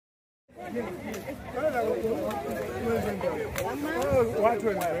You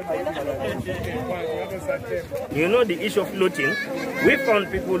know, the issue of looting, we found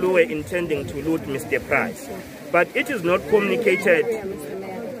people who were intending to loot Mr. Price, but it is not communicated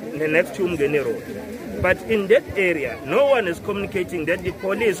next to Mgeni Road. But in that area, no one is communicating that the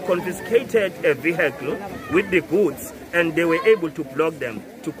police confiscated a vehicle with the goods and they were able to block them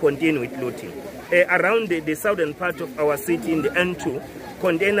to continue with looting. Around the southern part of our city in the N2,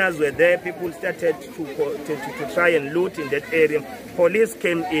 containers were there, people started to try and loot in that area. Police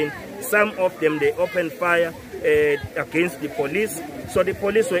came in, some of them they opened fire against the police, so the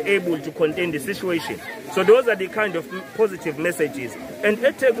police were able to contain the situation. So those are the kind of positive messages. And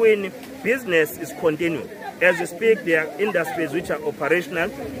eThekwini, business is continuing. As we speak, there are industries which are operational,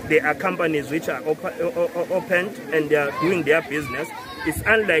 there are companies which are opened and they are doing their business. It's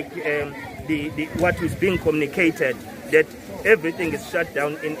unlike what is being communicated, that everything is shut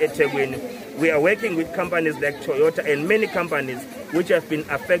down in eThekwini. We are working with companies like Toyota and many companies which have been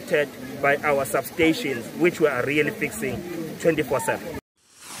affected by our substations, which we are really fixing 24/7.